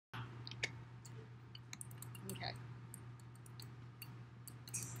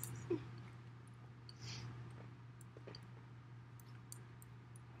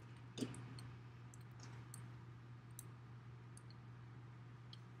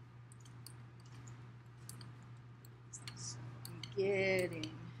getting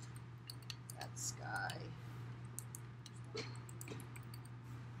that sky.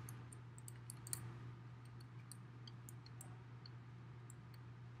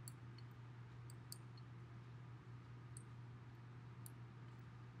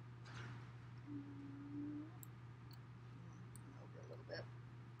 Over a little bit.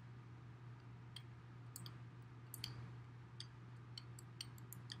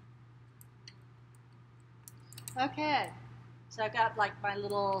 Okay, so I got like my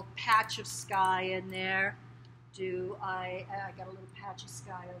little patch of sky in there. I got a little patch of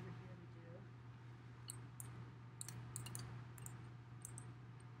sky over here to do.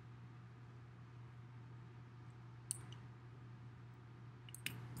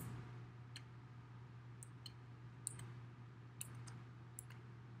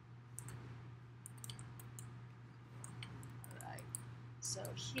 All right, so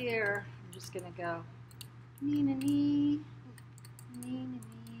here I'm just gonna go nee na nee, nee na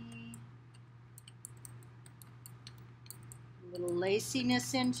nee. A little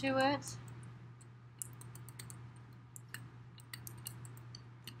laciness into it.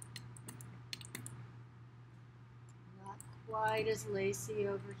 Not quite as lacy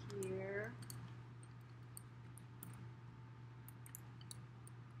over here.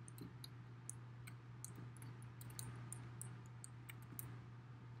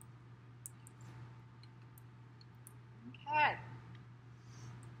 Okay.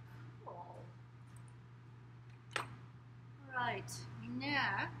 Cool. All right.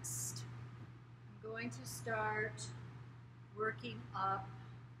 Next, I'm going to start working up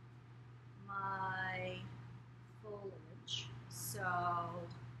my foliage. So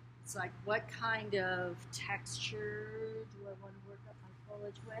it's like, what kind of texture do I want to work up my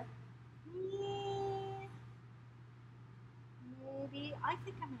foliage with? Maybe, I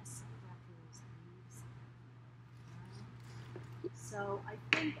think I'm going to save that for those leaves. So I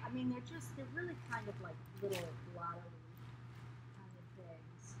think, I mean, they're really kind of like little blotto kind of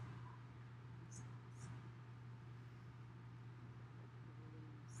things.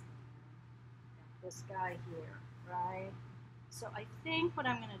 This guy here, right? So I think what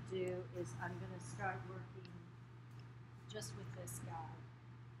I'm going to do is I'm going to start working just with this guy.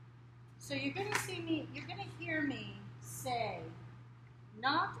 So you're going to see me, you're going to hear me say,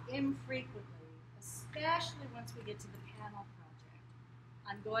 not infrequently, especially once we get to the panel project,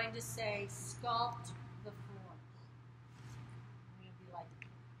 I'm going to say, sculpt the form. I'm going to be like,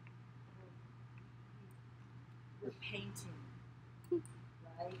 we're painting,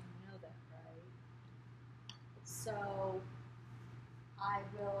 right? You know that, right? So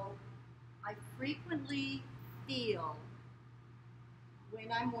I frequently feel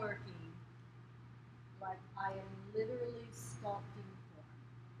when I'm working like I am literally sculpting form.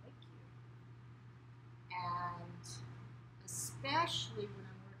 Thank you. And especially when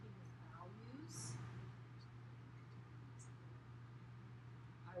I'm working with values,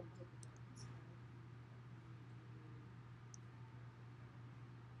 I already did the values,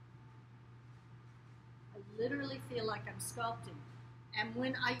 right? I literally feel like I'm sculpting. And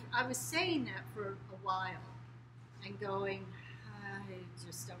when I was saying that for a while and going, I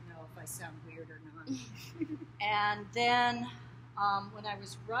just don't know if I sound weird or not. And then when I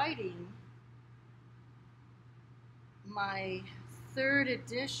was writing my third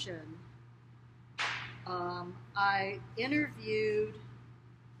edition, I interviewed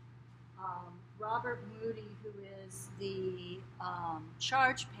Robert Moody, who is the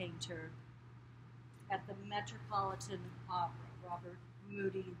charge painter at the Metropolitan Opera. Robert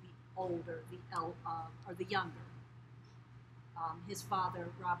Moody, the older, or the younger. His father,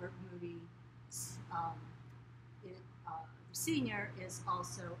 Robert Moody, Sr., is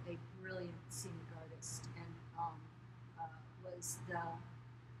also a brilliant scenic artist and was the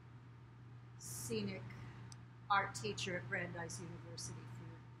scenic art teacher at Brandeis University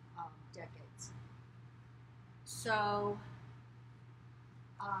for decades. So,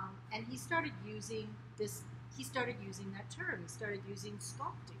 and he started using this. He started using that term. He started using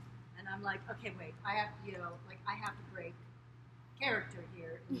sculpting, and I'm like, okay, wait. I have, I have to break character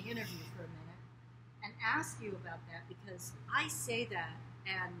here in the interview for a minute and ask you about that, because I say that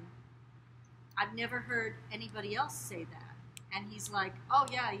and I've never heard anybody else say that. And he's like, oh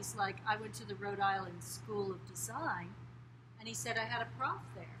yeah, he's like, I went to the Rhode Island School of Design, and he said I had a prof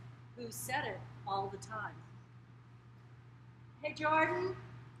there who said it all the time. Hey Jordan.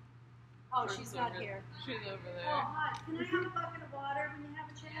 Oh, she's not here. She's over there. Oh, hi. Can I have a bucket of water when you have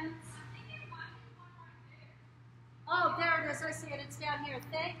a chance? Oh, there it is. I see it. It's down here.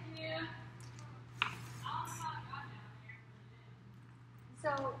 Thank you.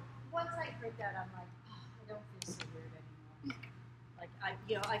 So once I heard that, I'm like, oh, I don't feel so weird anymore. Like I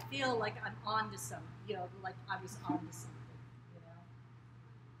feel like I'm on to something. Like I was on to something.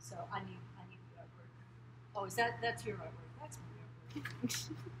 So I need the artwork. Oh, that's your artwork? That's my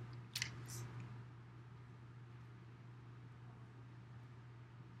artwork.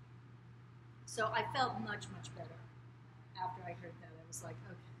 So I felt much better after I heard that. I was like,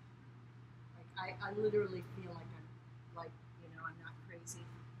 okay, like I literally feel like I'm not crazy.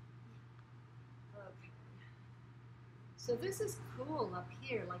 Okay. So this is cool up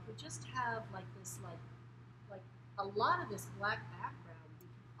here. Like we just have like this like a lot of this black background we can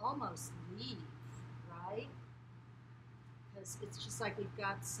almost leave, right? Because it's just like we've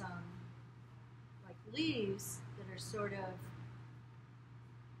got some like leaves that are sort of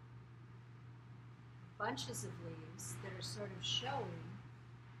bunches of leaves that are sort of showing,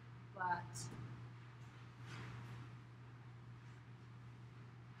 but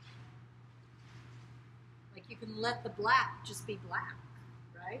like you can let the black just be black,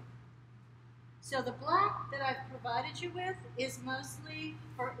 right? So the black that I've provided you with is mostly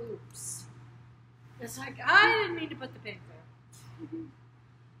for oops. It's like, I didn't mean to put the pink there.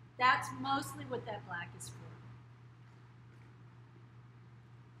 That's mostly what that black is for.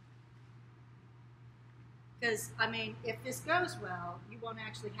 Because, I mean, if this goes well, you won't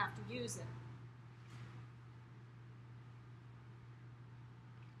actually have to use it.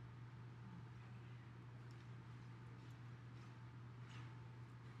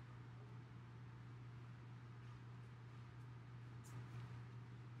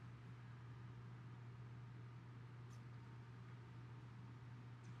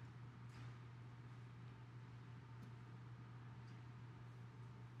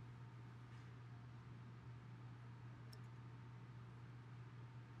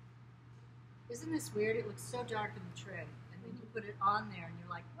 Isn't this weird? It looks so dark in the tray, and then you put it on there, and you're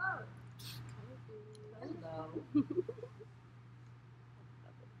like, whoa, hello.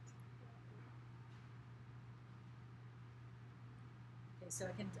 Okay, so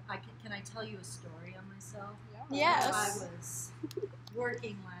can I tell you a story on myself? Yes. I was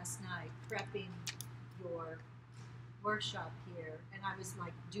working last night, prepping your workshop here, and I was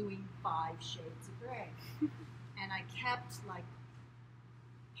like doing 5 shades of gray, and I kept like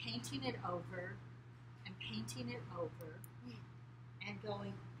painting it over and painting it over and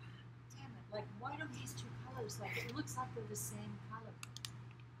going, damn it, like why do these 2 colors, like it looks like they're the same color,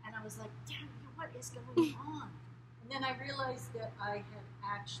 and I was like, damn it, what is going on? And then I realized that I had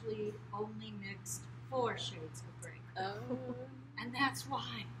actually only mixed 4 shades of gray. Oh. And that's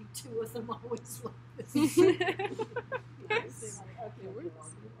why 2 of them always look the Nice. same. Nice. Okay,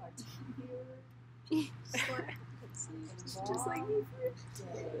 It works. Just like me.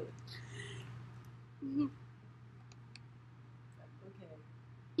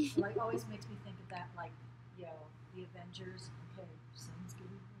 Okay. Like always makes me think of that, like, the Avengers. Okay, sun's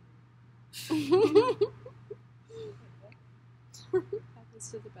getting Happens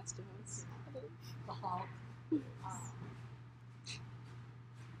to the best of us. the Hulk.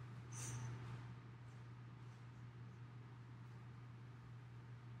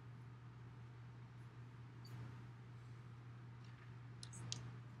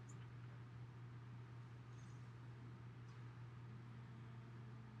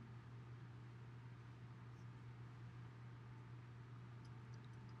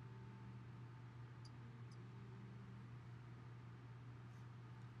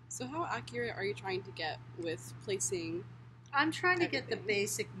 So how accurate are you trying to get with placing? I'm trying to get the everything?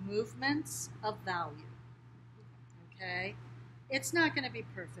 basic movements of value. Okay? It's not going to be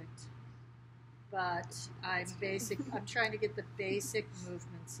perfect, but I'm trying to get the basic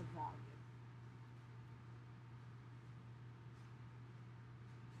movements of value.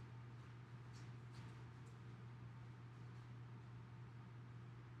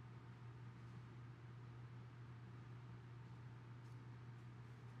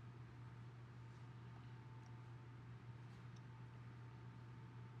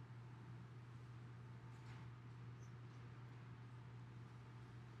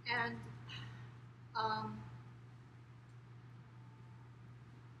 And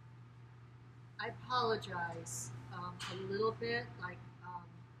I apologize a little bit, like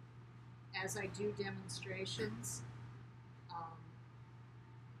as I do demonstrations.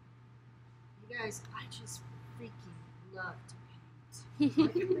 You guys, I just freaking love to paint.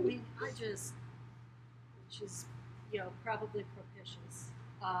 Like, I mean, which is, probably propitious,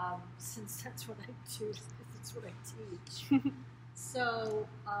 since that's what I do, that's what I teach. So,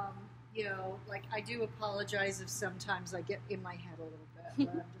 like I do apologize if sometimes I get in my head a little bit,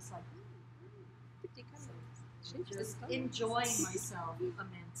 but I'm just like, just enjoying myself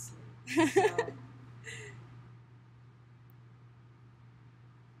immensely. So,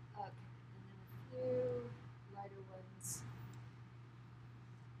 few lighter ones.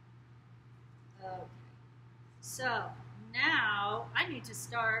 Okay. So now I need to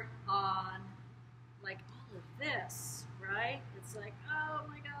start on like all of this, right? It's like, oh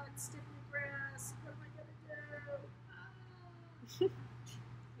my God, stiffly grass. What am I gonna do? Ah.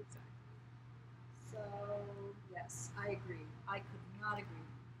 Exactly. So yes, I agree. I could not agree.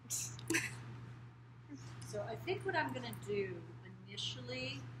 So I think what I'm gonna do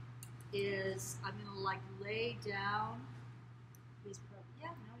initially is I'm gonna like lay down. He's probably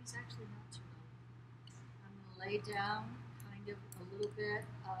he's actually not too low. I'm gonna lay down kind of a little bit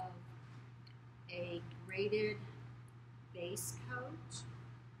of a graded base coat.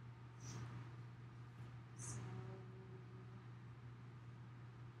 So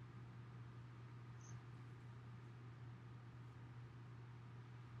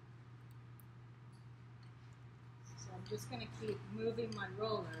I'm just going to keep moving my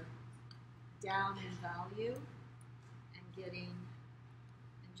roller down in value and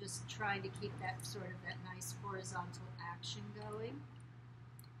just trying to keep that sort of that nice horizontal action going.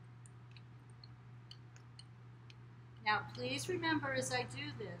 Now, please remember as I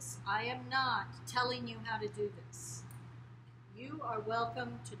do this, I am not telling you how to do this. You are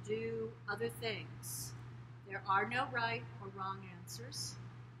welcome to do other things. There are no right or wrong answers.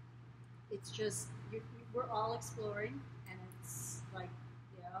 It's just, we're all exploring, and it's like,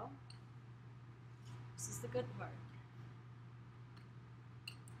 this is the good part.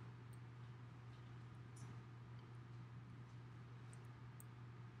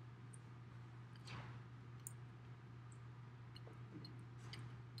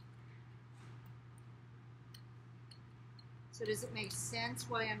 So does it make sense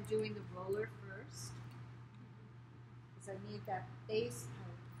why I'm doing the roller first? Because I need that base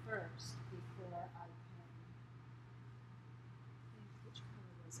coat first before I can. Which color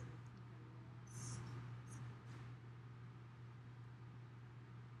was it? I think I lost.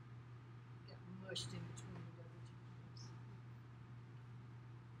 Got mushed in between the other two colors.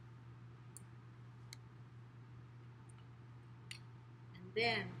 And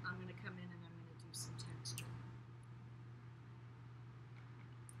then I'm going to come in and I'm going to do some texture.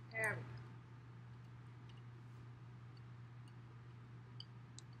 There we go.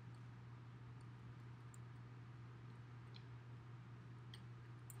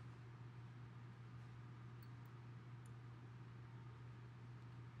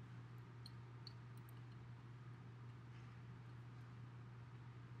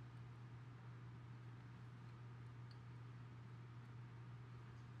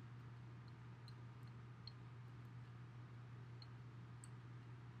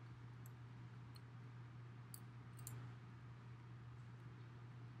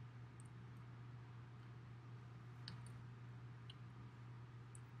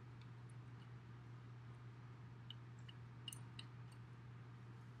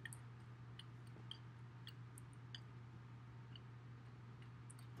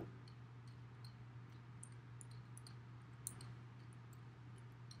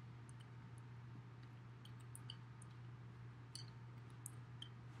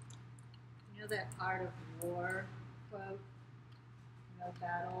 You know that Art of War quote? No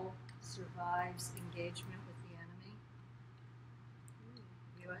battle survives engagement with the enemy.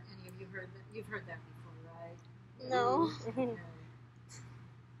 Any of you heard that? You've heard that before, right? No. Okay.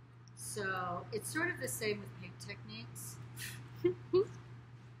 So it's sort of the same with paint techniques.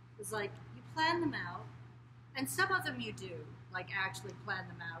 It's like you plan them out, and some of them you do, like actually plan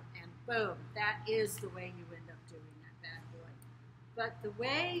them out, and boom, that is the way you end up doing that bad boy. But the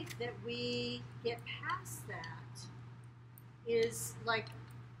way that we get past that is like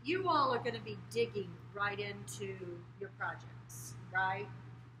you all are going to be digging right into your projects, right?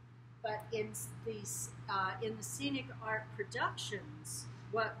 But in the Scenic Art Productions,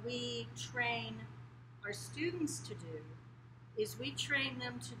 what we train our students to do is we train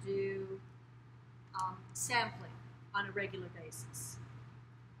them to do sampling on a regular basis.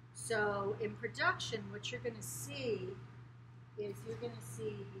 So in production, what you're going to see is you're going to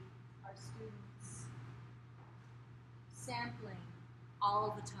see our students sampling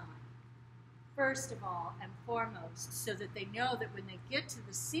all the time. First of all and foremost, so that they know that when they get to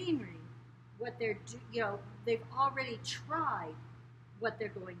the scenery, what they're they've already tried what they're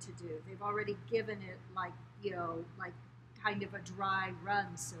going to do. They've already given it like kind of a dry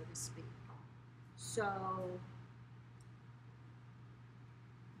run, so to speak. So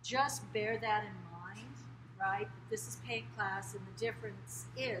just bear that in mind, right? This is paint class, and the difference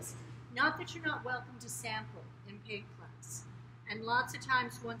is not that you're not welcome to sample in paint class. And lots of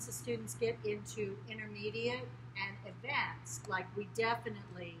times once the students get into intermediate and advanced, like we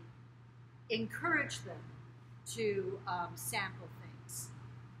definitely encourage them to sample things.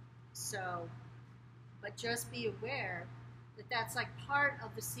 So, but just be aware that that's like part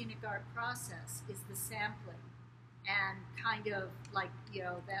of the scenic art process is the sampling and kind of like,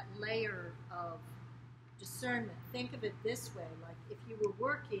 that layer of discernment. Think of it this way, like if you were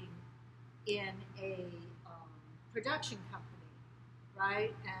working in a production company,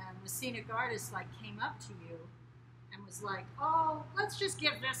 right, and the scenic artist like came up to you and was like, oh, let's just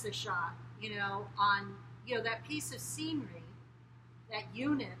give this a shot, on, that piece of scenery, that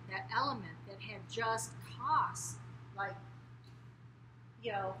unit, that element that had just cost like,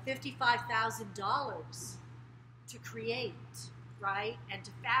 $55,000 to create, right, and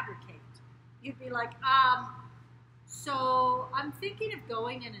to fabricate. You'd be like, so I'm thinking of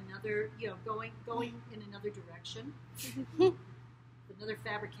going in another, going in another direction, another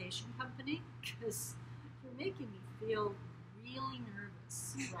fabrication company, because you're making me feel really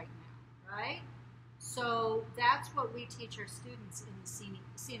nervous right now, right? So that's what we teach our students in the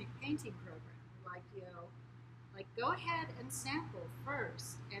scenic painting program. We're like, like go ahead and sample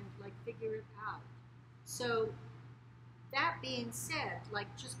first and like figure it out. So that being said,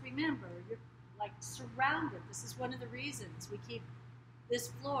 like just remember, you're like surrounded. This is one of the reasons we keep this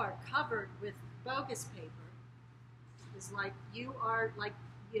floor covered with bogus paper. Is like you are like,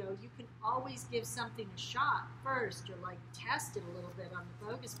 you can always give something a shot first. You're like test it a little bit on the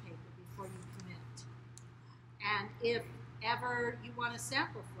bogus paper before you commit. And if ever you want a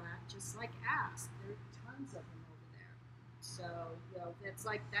sample flat, just like ask. There are tons of them over there. So,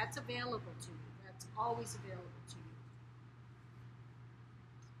 that's available to you. That's always available to you.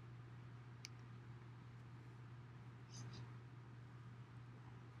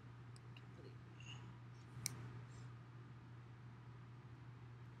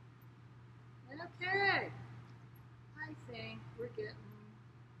 Okay. I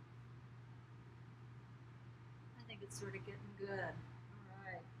think it's sort of getting good. All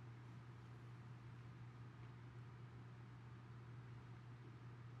right.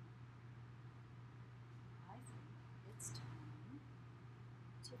 I think it's time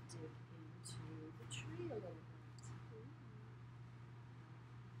to dig into the tree a little bit.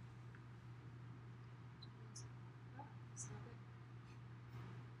 Oh, stop it.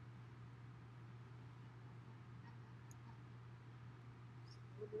 Just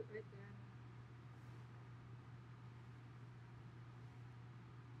a little bit right there.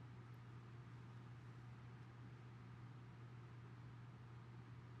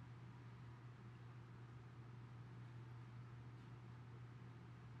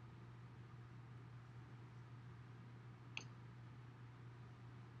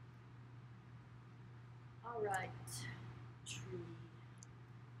 All right, tree.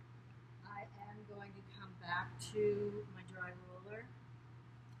 I am going to come back to my dry roller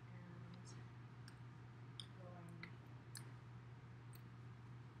and going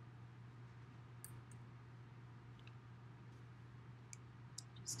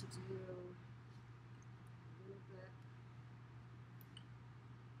just to do a little bit.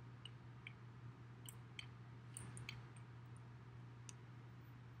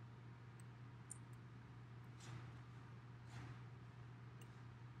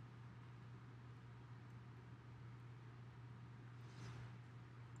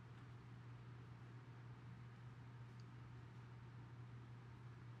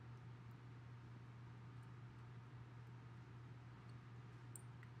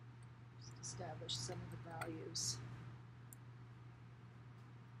 Establish some of the values.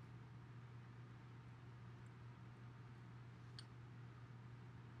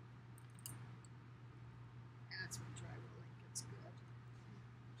 That's when dry rolling gets good.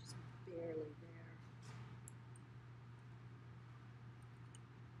 Just barely there.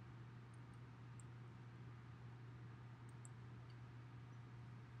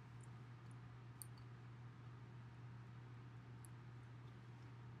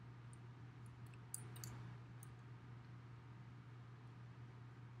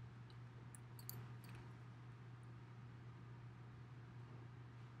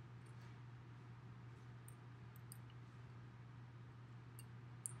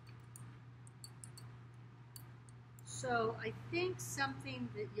 So I think something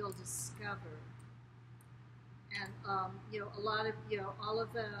that you'll discover, and a lot of all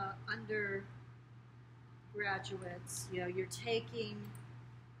of the undergraduates, you're taking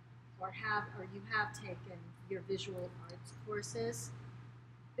or you have taken your visual arts courses.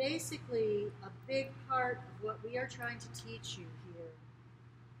 Basically, a big part of what we are trying to teach you here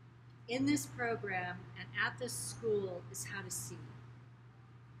in this program and at this school is how to see.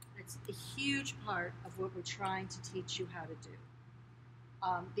 It's a huge part of what we're trying to teach you how to do.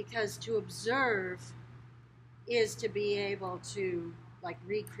 because to observe is to be able to like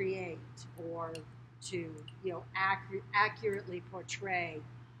recreate or to accurately portray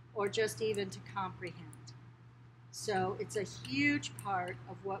or just even to comprehend. So it's a huge part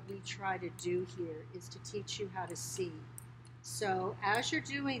of what we try to do here is to teach you how to see. So as you're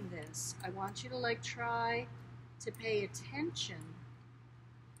doing this, I want you to like try to pay attention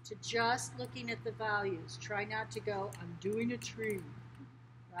to just looking at the values. Try not to go, I'm doing a tree,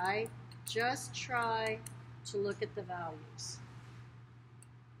 right? Just try to look at the values.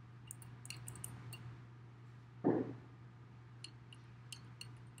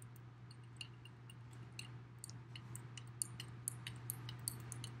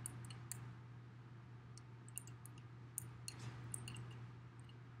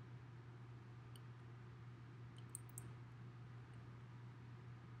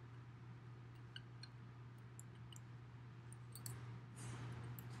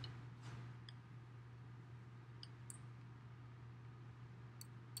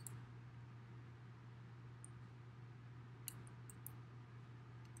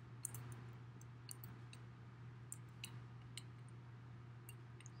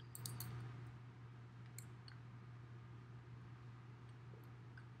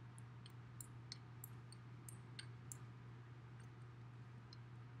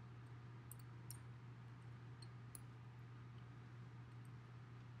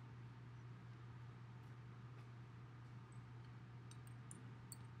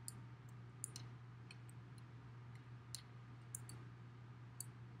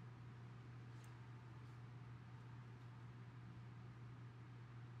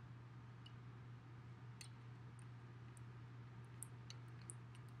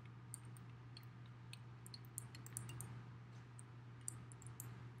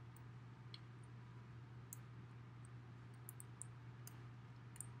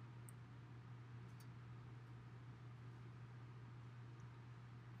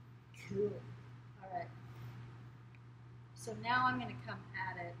 Cool. All right. So now I'm going to come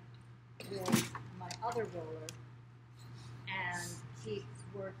at it with my other roller and keep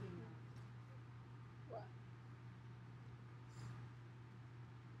working on it.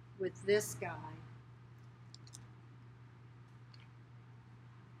 With this guy.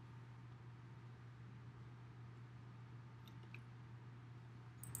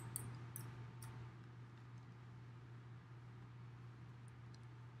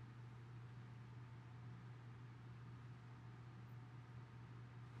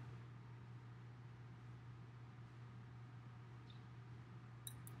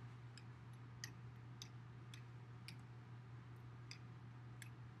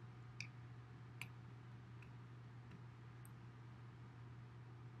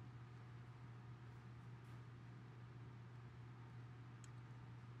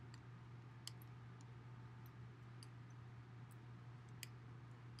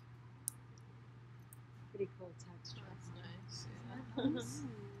 Pretty cool texture. That's nice. Isn't that nice?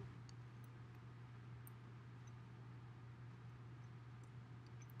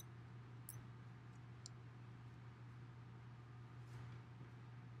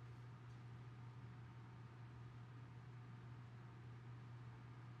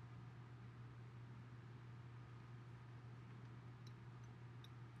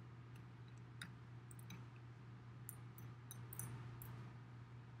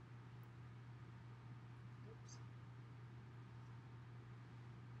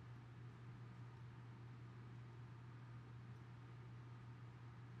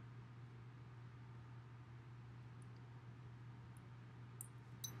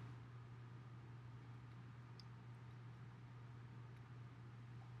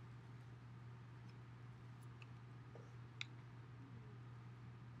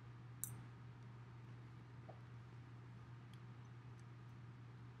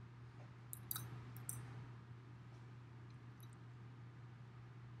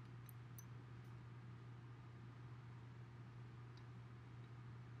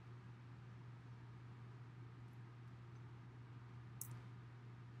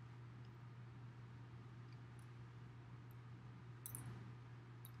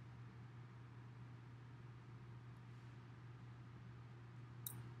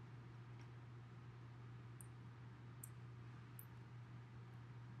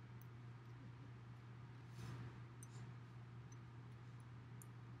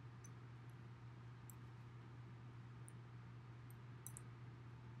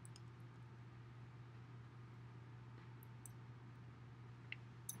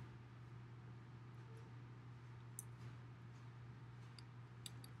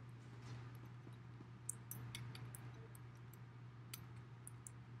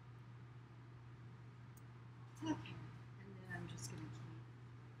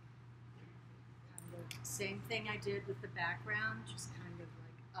 Same thing I did with the background, just kind of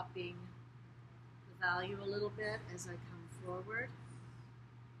like upping the value a little bit as I come forward.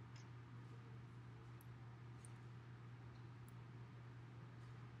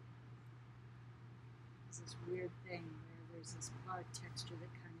 There's this weird thing where there's this hard texture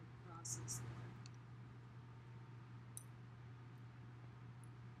that kind of crosses there.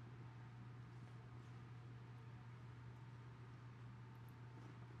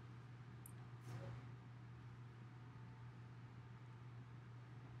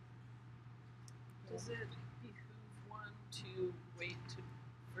 Does it behoove one to wait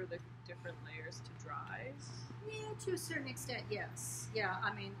for the different layers to dry? Yeah, to a certain extent, yes. Yeah,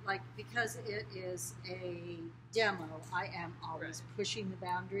 I mean, like, because it is a demo, I am always pushing the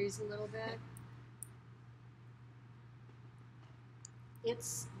boundaries a little bit.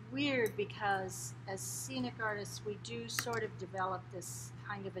 It's weird because as scenic artists, we do sort of develop this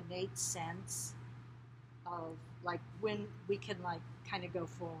kind of innate sense of, like, when we can, like, kind of go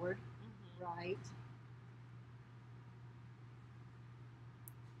forward, right?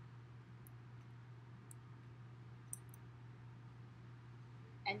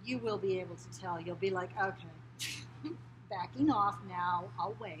 And you will be able to tell. You'll be like, okay, backing off now.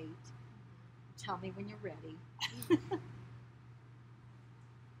 I'll wait. Tell me when you're ready.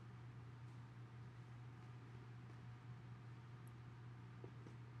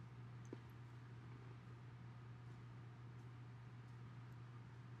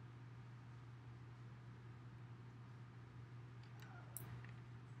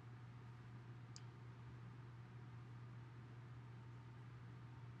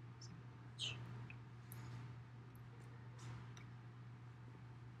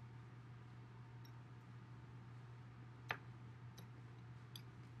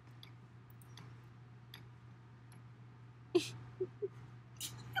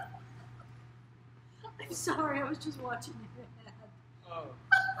 I'm sorry, I was just watching your head. Oh.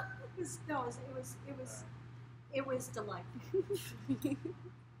 It was delightful.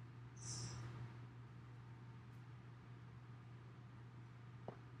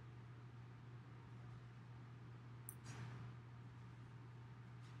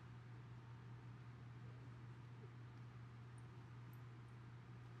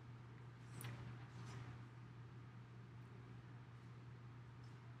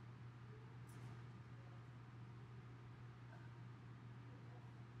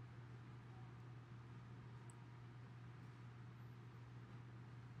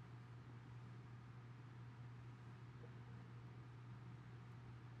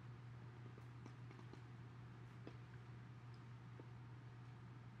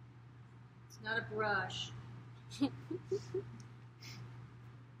 It's not a brush.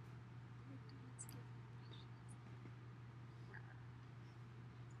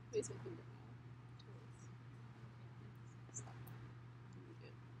 Raise my finger now. Stop.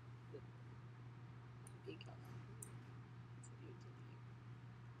 Get the peak out.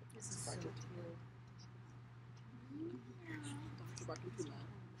 This is so cute. Don't bark too loud.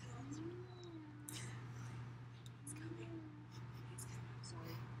 It's coming. It's coming.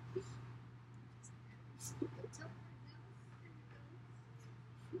 Sorry.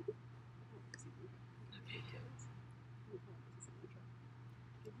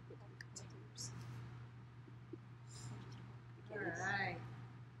 All right.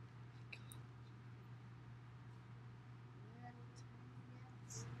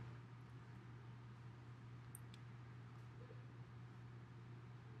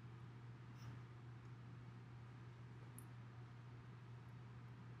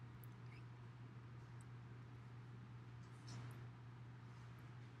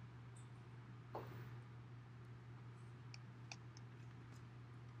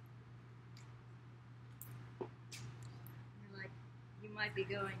 You're like, you might be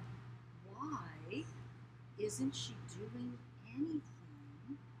going, why isn't she doing anything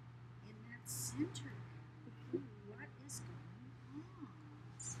in that center area? What is going on?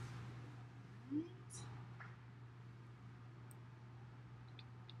 Right?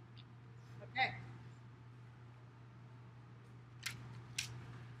 Okay.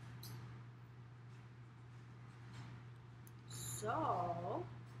 So,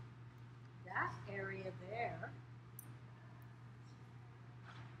 that area there,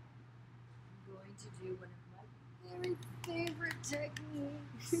 I'm going to do one of my very favorite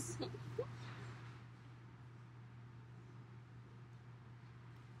techniques.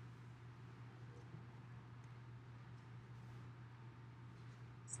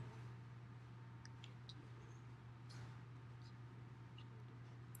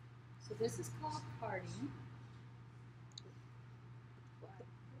 So this is called parting.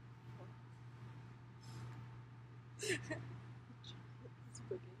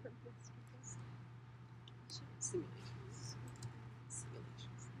 Simulations.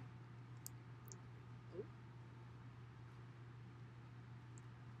 Simulations. Oh. Notes. Oh.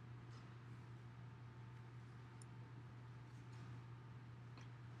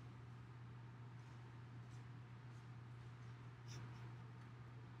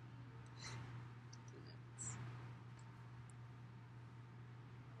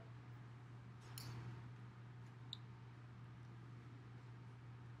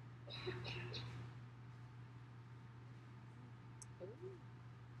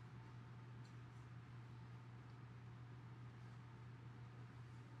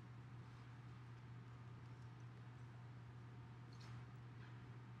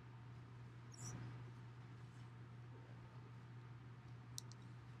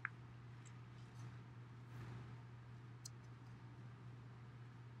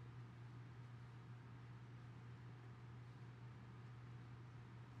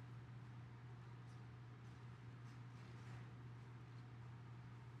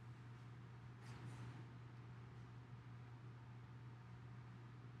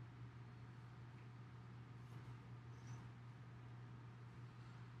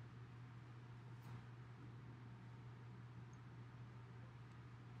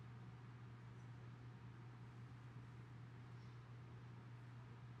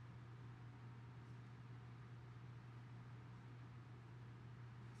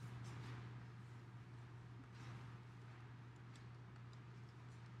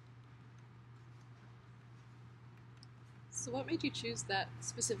 So what made you choose that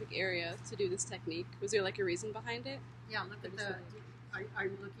specific area to do this technique? Was there like a reason behind it? Yeah, look at the. Are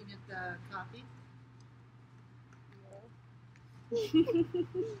you looking at the copy? The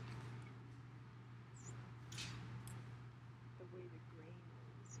way the grain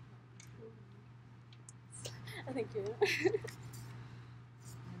is. Thank you.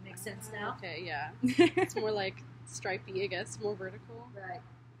 That makes sense now. Okay, yeah. It's more like stripy, I guess, more vertical. Right.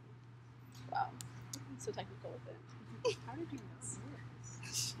 Wow. I'm so technical with it. How did you know this?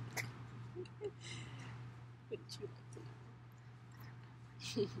 Wouldn't you like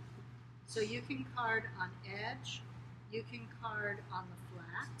to know? So you can card on edge, you can card on the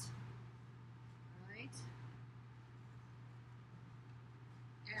flat, right?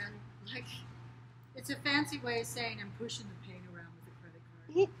 And like, it's a fancy way of saying I'm pushing the paint around with a credit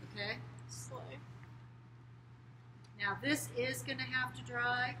card, okay? Slay. Now this is gonna have to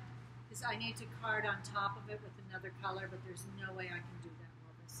dry, because I need to card on top of it with another color, but there's no way I can do that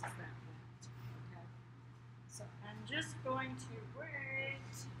while this is that wet, okay? So I'm just going to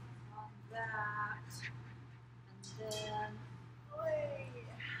wait on that, and then,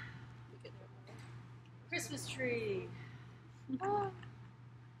 Christmas tree. Oh.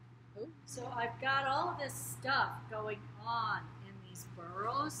 So I've got all of this stuff going on in these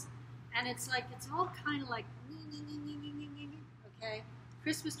burrows, and it's like, it's all kind of like, okay?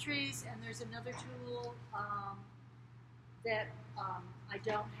 Christmas trees, and there's another tool that I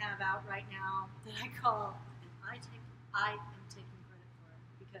don't have out right now that I call, and I am taking credit for it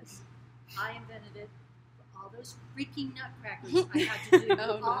because I invented it for all those freaking nutcrackers I had to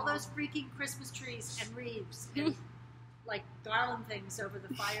do, all those freaking Christmas trees and wreaths and like garland things over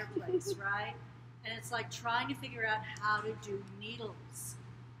the fireplace, right? And it's like trying to figure out how to do needles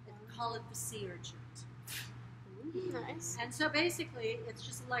and call it the sea urchin. Nice. And so basically, it's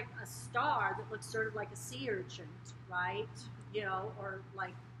just like a star that looks sort of like a sea urchin, right? You know, or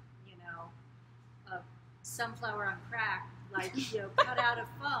like, you know, a sunflower on crack, like, you know, cut out of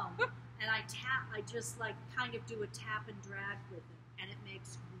foam. And I just like kind of do a tap and drag with it. And it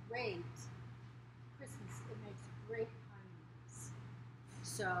makes great Christmas, it makes great pine.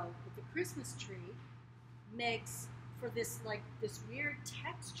 So with the Christmas tree makes for this, like, this weird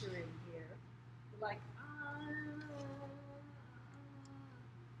texture in here, like,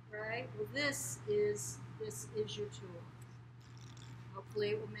 right? Well, this is your tool. Hopefully,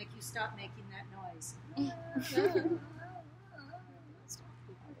 it will make you stop making that noise. Oh, you're actually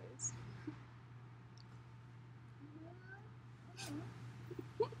part of this.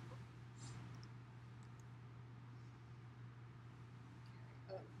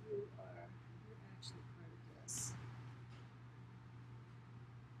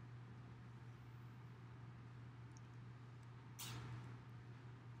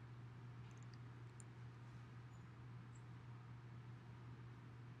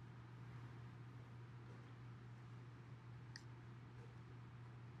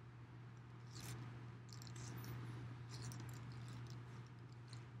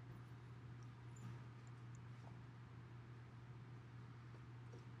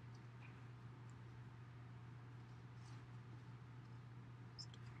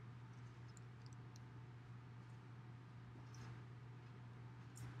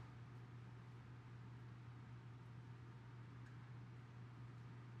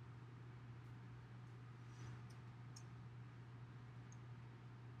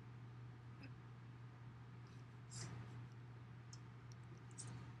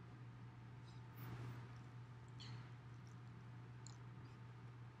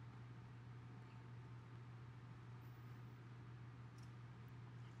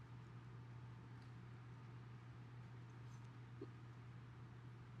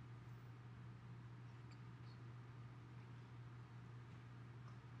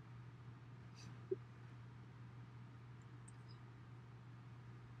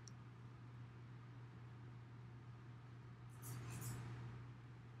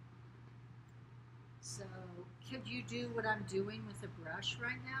 could you do what I'm doing with a brush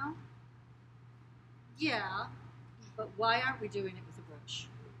right now? Yeah, but why aren't we doing it with a brush?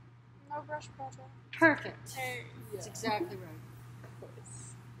 No brush project. Perfect. Hey. That's exactly right. Of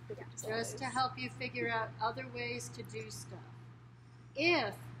course. Just Just to always. help you figure out other ways to do stuff.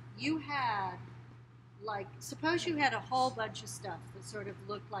 If you had, like, suppose you had a whole bunch of stuff that sort of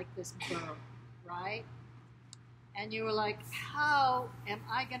looked like this bow, right? And you were like, how am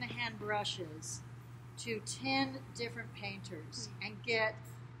I going to hand brushes to 10 different painters and get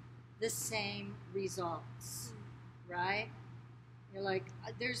the same results, right? You're like,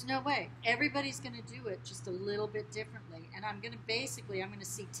 there's no way. Everybody's going to do it just a little bit differently. And I'm going to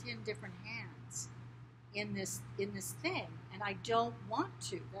see 10 different hands in this thing. And I don't want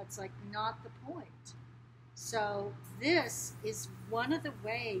to. That's like not the point. So this is one of the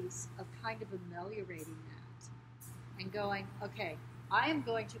ways of kind of ameliorating that and going, okay, I am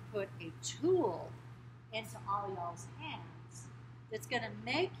going to put a tool into all y'all's hands that's going to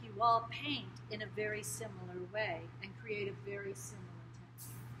make you all paint in a very similar way and create a very similar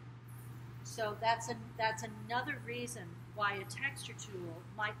texture. So that's another reason why a texture tool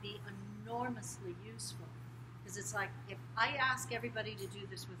might be enormously useful. Because it's like, if I ask everybody to do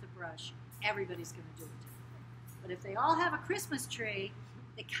this with a brush, everybody's going to do it differently. But if they all have a Christmas tree,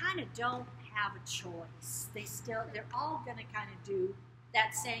 they kind of don't have a choice. They're all going to kind of do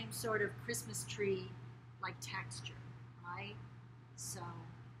that same sort of Christmas tree like texture, right? So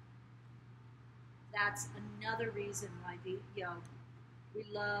that's another reason why we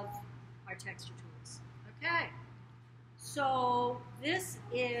love our texture tools. Okay, so this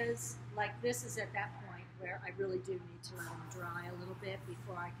is at that point where I really do need to let them dry a little bit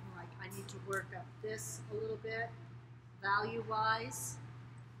before I can, I need to work up this a little bit value-wise,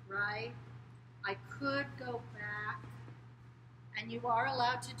 right? I could go back, and you are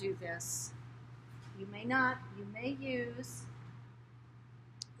allowed to do this. You may not, you may use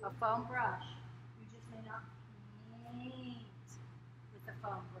a foam brush. You just may not paint with a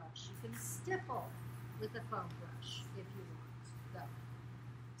foam brush. You can stipple with a foam brush if you want, though.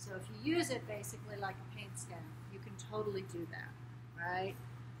 So if you use it basically like a paint stamp, you can totally do that, right?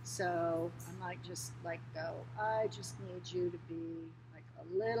 So I might just go, I just need you to be like a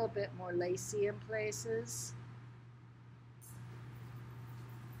little bit more lacy in places.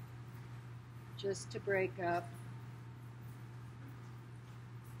 Just to break up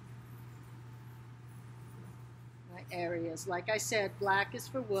my areas. Like I said, black is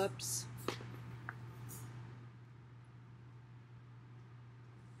for whoops.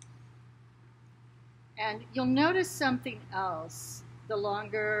 And you'll notice something else the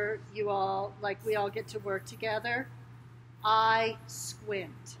longer we all get to work together. I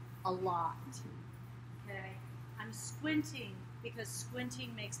squint a lot. Okay? I'm squinting because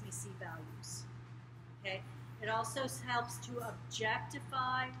squinting makes me see values. Okay? It also helps to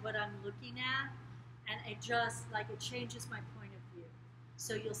objectify what I'm looking at, and it changes my point of view.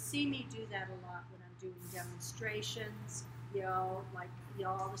 So you'll see me do that a lot when I'm doing demonstrations. All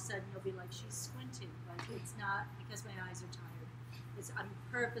of a sudden you'll be like, she's squinting, but it's not because my eyes are tired. I'm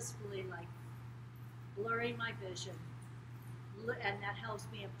purposefully blurring my vision, and that helps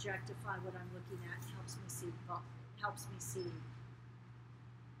me objectify what I'm looking at. It helps me see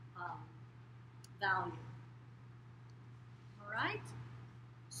value. All right?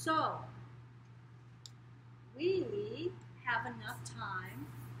 So, we have enough time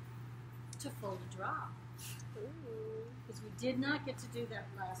to fold a draw. Because we did not get to do that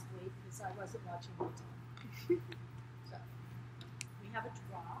last week because I wasn't watching my time. So, we have a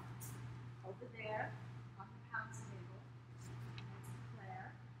draw over there on the pounds table. That's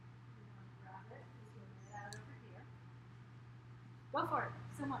Claire. You want to grab it? Just lay it out over here. Go for it.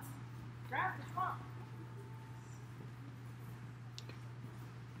 Someone. Grab the draw.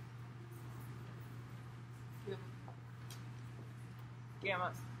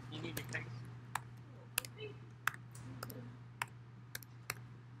 Gamma, you need your case.